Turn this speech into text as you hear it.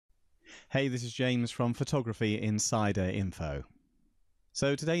Hey, this is James from Photography Insider Info.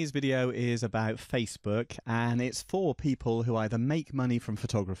 So today's video is about Facebook, and it's for people who either make money from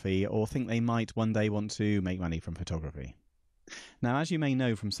photography or think they might one day want to make money from photography. Now, as you may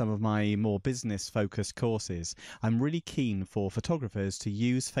know from some of my more business-focused courses, I'm really keen for photographers to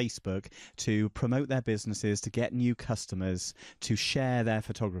use Facebook to promote their businesses, to get new customers, to share their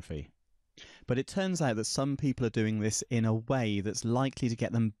photography. But it turns out that some people are doing this in a way that's likely to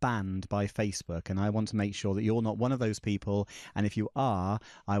get them banned by Facebook, and I want to make sure that you're not one of those people, and if you are,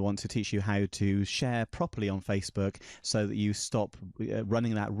 I want to teach you how to share properly on Facebook so that you stop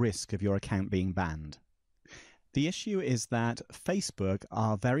running that risk of your account being banned. The issue is that Facebook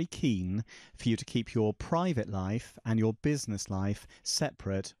are very keen for you to keep your private life and your business life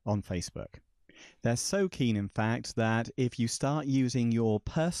separate on Facebook. They're so keen, in fact, that if you start using your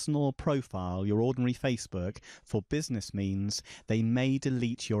personal profile, your ordinary Facebook, for business means, they may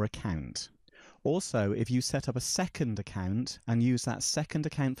delete your account. Also, if you set up a second account and use that second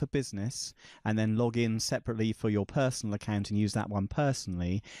account for business and then log in separately for your personal account and use that one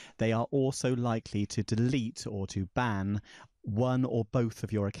personally, they are also likely to delete or to ban one or both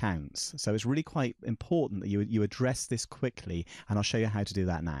of your accounts. So it's really quite important that you address this quickly, and I'll show you how to do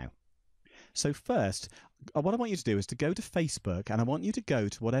that now. So first, what I want you to do is to go to Facebook, and I want you to go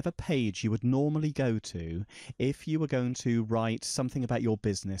to whatever page you would normally go to if you were going to write something about your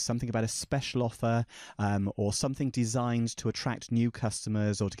business, something about a special offer, or something designed to attract new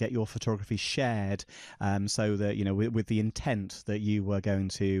customers or to get your photography shared, so that, you know, with the intent that you were going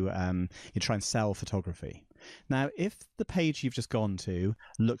to you try and sell photography. Now, if the page you've just gone to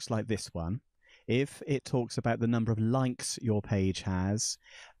looks like this one, if it talks about the number of likes your page has,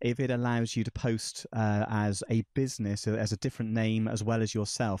 if it allows you to post as a business, as a different name as well as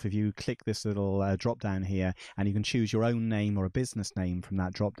yourself, if you click this little drop down here and you can choose your own name or a business name from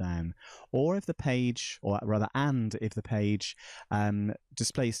that drop down, or if the page, or rather, and if the page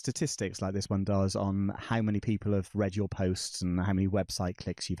displays statistics like this one does on how many people have read your posts and how many website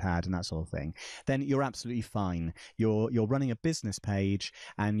clicks you've had and that sort of thing, then you're absolutely fine. You're running a business page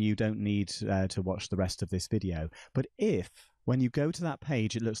and you don't need to watch the rest of this video. But if when you go to that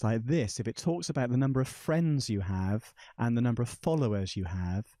page it looks like this, if it talks about the number of friends you have and the number of followers you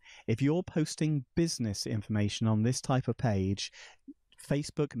have, if you're posting business information on this type of page,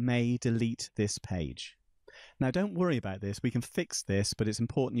 Facebook may delete this page. Now, don't worry about this. We can fix this, but it's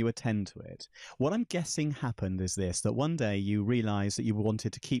important you attend to it. What I'm guessing happened is this, that one day you realized that you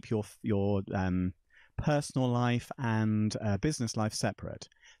wanted to keep your personal life and business life separate.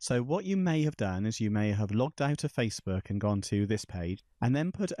 So what you may have done is you may have logged out of Facebook and gone to this page and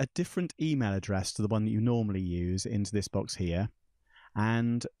then put a different email address to the one that you normally use into this box here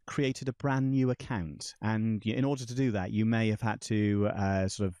and created a brand new account. And in order to do that, you may have had to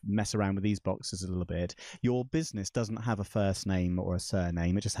sort of mess around with these boxes a little bit. Your business doesn't have a first name or a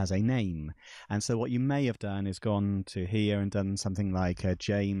surname, it just has a name. And so what you may have done is gone to here and done something like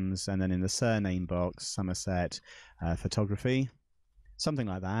James, and then in the surname box, Somerset Photography. Something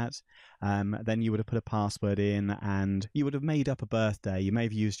like that. Then you would have put a password in and you would have made up a birthday. You may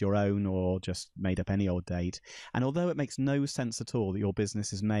have used your own or just made up any old date. And although it makes no sense at all that your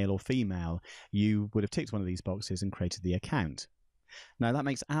business is male or female, you would have ticked one of these boxes and created the account. Now, that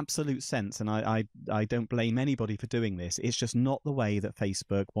makes absolute sense, and I don't blame anybody for doing this. It's just not the way that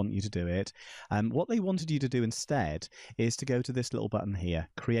Facebook want you to do it. What they wanted you to do instead is to go to this little button here,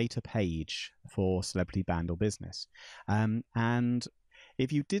 create a page for Celebrity Band or Business. And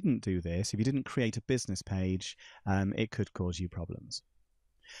if you didn't do this, if you didn't create a business page, it could cause you problems.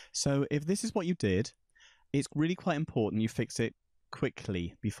 So if this is what you did, it's really quite important you fix it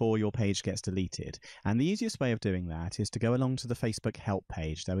quickly before your page gets deleted. And the easiest way of doing that is to go along to the Facebook help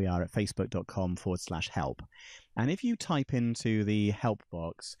page. There we are at facebook.com/help. And if you type into the help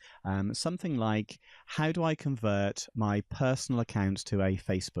box something like, how do I convert my personal account to a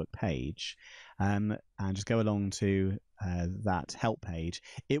Facebook page? And just go along to that help page,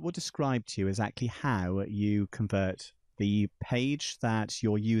 it will describe to you exactly how you convert the page that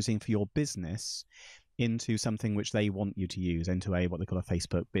you're using for your business into something which they want you to use, into what they call a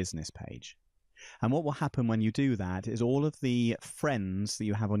Facebook business page. And what will happen when you do that is all of the friends that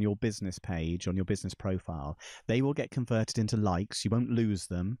you have on your business page, on your business profile, they will get converted into likes. You won't lose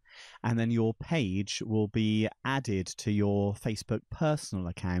them. And then your page will be added to your Facebook personal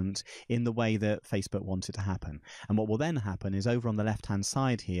account in the way that Facebook wants it to happen. And what will then happen is over on the left-hand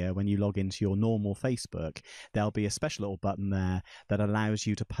side here, when you log into your normal Facebook, there'll be a special little button there that allows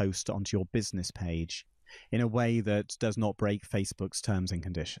you to post onto your business page in a way that does not break Facebook's terms and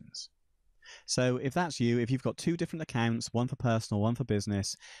conditions. So if that's you, if you've got two different accounts, one for personal, one for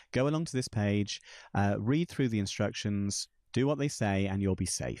business, go along to this page, read through the instructions, do what they say, and you'll be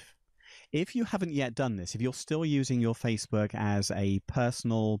safe. If you haven't yet done this, if you're still using your Facebook as a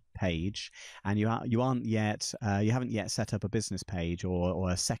personal page and you haven't yet set up a business page or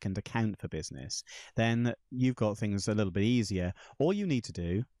a second account for business, then you've got things a little bit easier. All you need to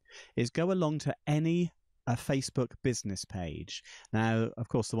do is go along to any Facebook business page. Now, of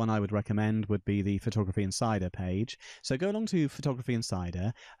course, the one I would recommend would be the Photography Insider page. So go along to Photography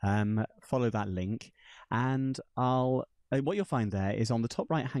Insider, follow that link, and what you'll find there is on the top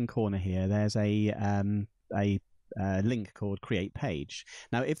right-hand corner here, there's a link called Create Page.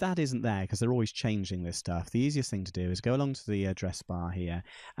 Now, if that isn't there, because they're always changing this stuff, the easiest thing to do is go along to the address bar here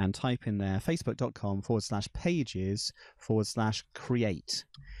and type in there facebook.com/pages/create.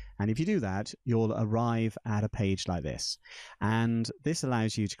 And if you do that, you'll arrive at a page like this. And this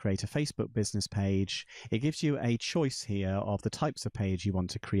allows you to create a Facebook business page. It gives you a choice here of the types of page you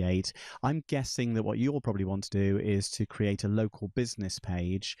want to create. I'm guessing that what you'll probably want to do is to create a local business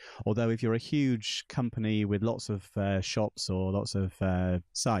page. Although if you're a huge company with lots of shops or lots of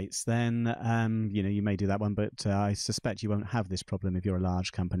sites, then you may do that one. But I suspect you won't have this problem if you're a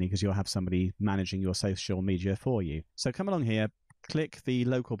large company, because you'll have somebody managing your social media for you. So come along here, click the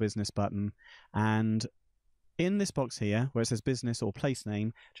local business button, and in this box here where it says business or place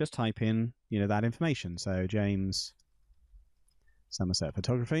name, just type in that information. So James Somerset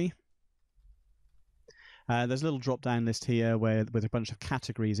Photography. There's a little drop-down list here with a bunch of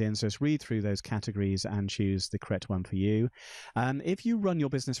categories in, so just read through those categories and choose the correct one for you. If you run your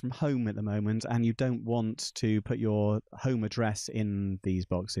business from home at the moment and you don't want to put your home address in these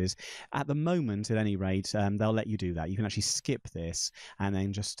boxes, at the moment, at any rate, they'll let you do that. You can actually skip this and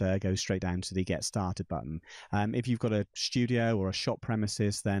then just go straight down to the Get Started button. If you've got a studio or a shop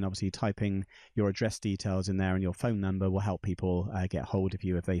premises, then obviously typing your address details in there and your phone number will help people get hold of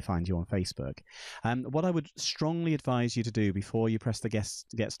you if they find you on Facebook. What I would strongly advise you to do before you press the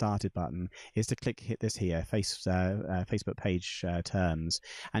Get Started button is to hit this here, Facebook page terms,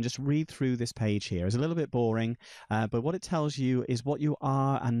 and just read through this page here. It's a little bit boring, but what it tells you is what you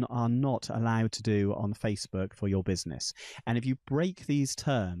are and are not allowed to do on Facebook for your business. And if you break these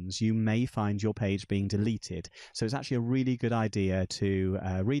terms, you may find your page being deleted. So it's actually a really good idea to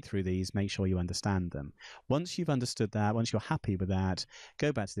read through these, make sure you understand them. Once you've understood that, once you're happy with that,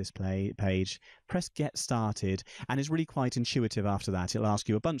 go back to this page, press Get Started, and it's really quite intuitive after that. It'll ask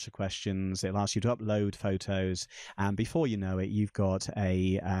you a bunch of questions, it'll ask you to upload photos, and before you know it, you've got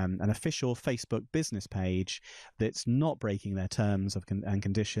an official Facebook business page that's not breaking their terms and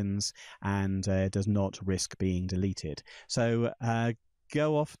conditions and does not risk being deleted. So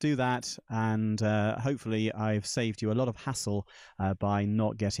go off, do that, and hopefully I've saved you a lot of hassle by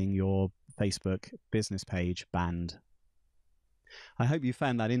not getting your Facebook business page banned. I hope you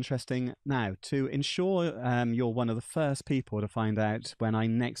found that interesting. Now, to ensure you're one of the first people to find out when I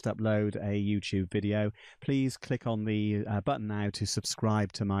next upload a YouTube video, please click on the button now to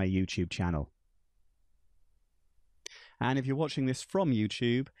subscribe to my YouTube channel. And if you're watching this from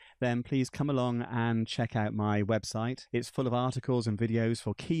YouTube, then please come along and check out my website. It's full of articles and videos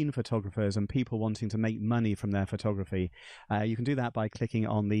for keen photographers and people wanting to make money from their photography. You can do that by clicking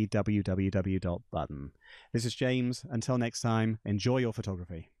on the www button. This is James. Until next time, enjoy your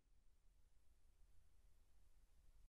photography.